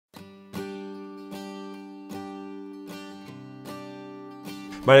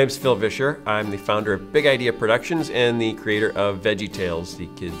My name is Phil Vischer. I'm the founder of Big Idea Productions and the creator of VeggieTales, the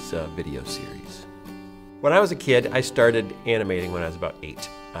kids' video series. When I was a kid, I started animating when I was about 8.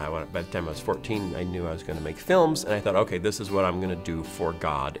 By the time I was 14, I knew I was going to make films, and I thought, okay, this is what I'm going to do for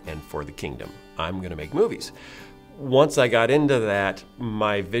God and for the kingdom. I'm going to make movies. Once I got into that,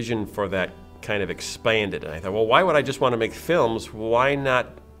 my vision for that kind of expanded, and I thought, well, why would I just want to make films? Why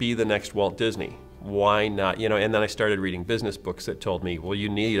not be the next Walt Disney? Why not, and then I started reading business books that told me, well, you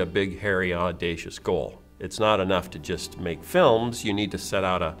need a big, hairy, audacious goal. It's not enough to just make films. You need to set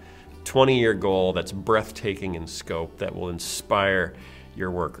out a 20-year goal that's breathtaking in scope, that will inspire your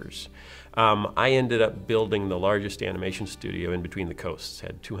workers. I ended up building the largest animation studio in between the coasts,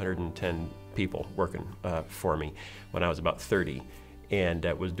 had 210 people working for me when I was about 30. And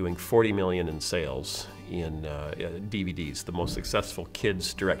was doing 40 million in sales in DVDs, the most successful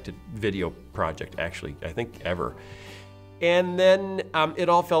kids directed video project actually, I think, ever. And then it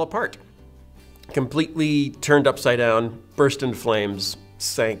all fell apart. Completely turned upside down, burst into flames,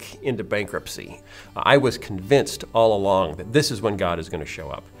 sank into bankruptcy. I was convinced all along that this is when God is going to show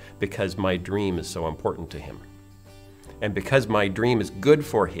up, because my dream is so important to him. And because my dream is good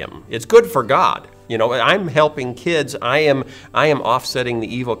for him, it's good for God. I'm helping kids. I am offsetting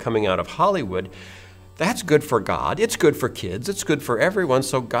the evil coming out of Hollywood. That's good for God. It's good for kids. It's good for everyone.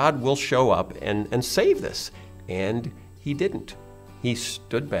 So God will show up and save this. And he didn't. He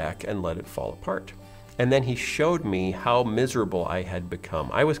stood back and let it fall apart. And then he showed me how miserable I had become.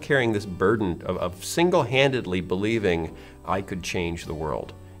 I was carrying this burden of single-handedly believing I could change the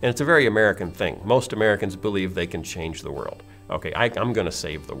world. And it's a very American thing. Most Americans believe they can change the world. Okay, I'm going to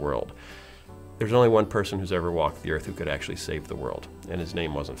save the world. There's only one person who's ever walked the earth who could actually save the world, and his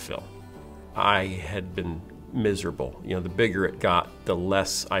name wasn't Phil. I had been miserable. The bigger it got, the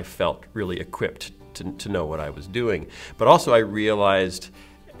less I felt really equipped to know what I was doing. But also I realized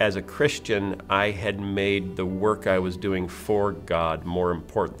as a Christian, I had made the work I was doing for God more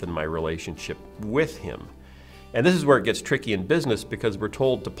important than my relationship with him. And this is where it gets tricky in business, because we're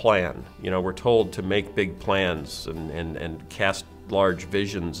told to plan. We're told to make big plans and cast large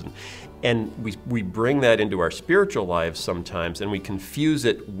visions. And we bring that into our spiritual lives sometimes, and we confuse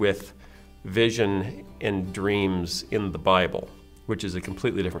it with vision and dreams in the Bible, which is a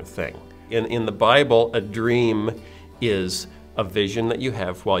completely different thing. In the Bible, a dream is a vision that you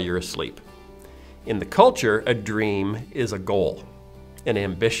have while you're asleep. In the culture, a dream is a goal, an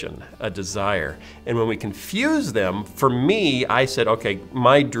ambition, a desire. And when we confuse them, for me, I said, okay,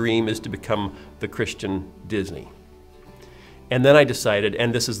 my dream is to become the Christian Disney. And then I decided,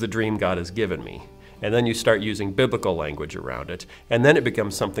 and this is the dream God has given me. And then you start using biblical language around it, and then it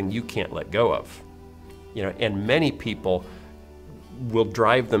becomes something you can't let go of. And many people will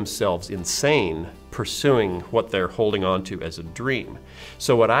drive themselves insane pursuing what they're holding on to as a dream.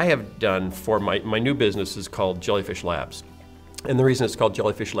 So what I have done for my new business is called Jellyfish Labs. And the reason it's called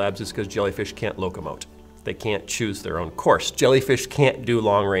Jellyfish Labs is because jellyfish can't locomote. They can't choose their own course. Jellyfish can't do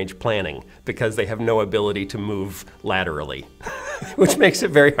long-range planning because they have no ability to move laterally, which makes it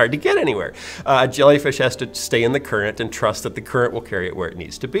very hard to get anywhere. A jellyfish has to stay in the current and trust that the current will carry it where it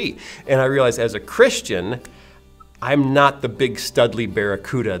needs to be. And I realized as a Christian, I'm not the big studly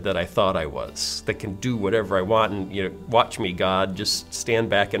barracuda that I thought I was, that can do whatever I want and, watch me, God, just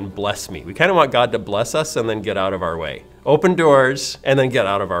stand back and bless me. We kind of want God to bless us and then get out of our way. Open doors and then get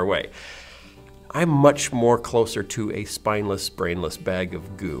out of our way. I'm much more closer to a spineless, brainless bag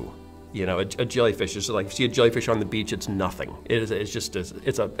of goo. A jellyfish is like, you see a jellyfish on the beach, it's nothing.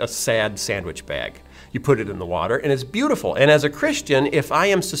 It's a sad sandwich bag. You put it in the water and it's beautiful. And as a Christian, if I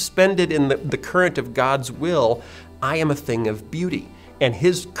am suspended in the current of God's will, I am a thing of beauty. And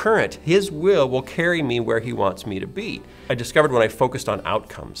his current, his will carry me where he wants me to be. I discovered when I focused on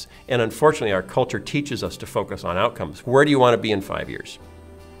outcomes, and unfortunately our culture teaches us to focus on outcomes. Where do you want to be in 5 years?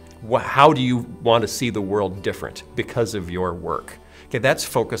 How do you want to see the world different because of your work? Okay, that's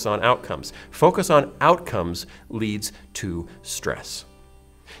focus on outcomes. Focus on outcomes leads to stress.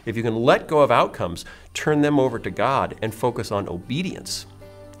 If you can let go of outcomes, turn them over to God and focus on obedience.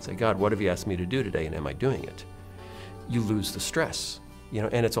 Say, God, what have you asked me to do today, and am I doing it? You lose the stress.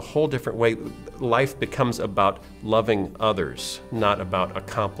 And it's a whole different way. Life becomes about loving others, not about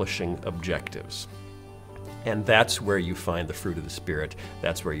accomplishing objectives. And that's where you find the fruit of the Spirit.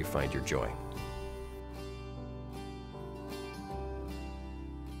 That's where you find your joy.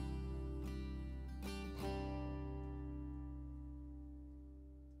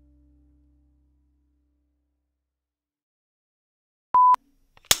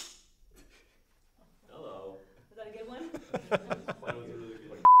 Hello. Was that a good one?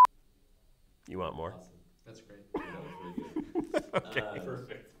 You want more? Awesome. That's great. That was really good. Okay.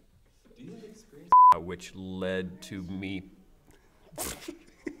 Perfect. Do you have experience? Which led to me.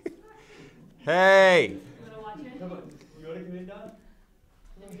 Hey! You want to watch it? Come on. You want to come in, Don?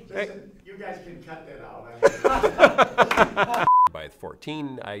 Listen, you guys can cut that out. By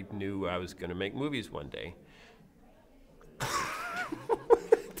 14, I knew I was going to make movies one day. Come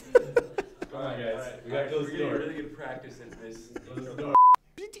on, guys. We got to close the door. We're really good practice at this. Close the door.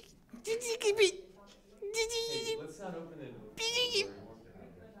 Hey, let's not open it.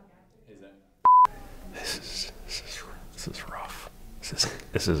 Is that? This is rough.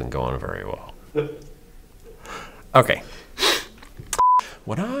 This isn't going very well. Okay.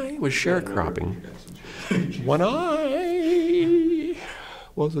 When I was sharecropping, when I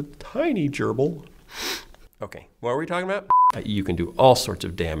was a tiny gerbil. Okay, what are we talking about? You can do all sorts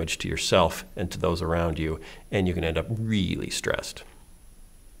of damage to yourself and to those around you, and you can end up really stressed.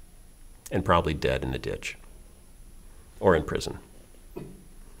 And probably dead in a ditch. Or in prison.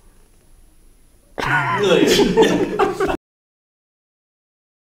 Really?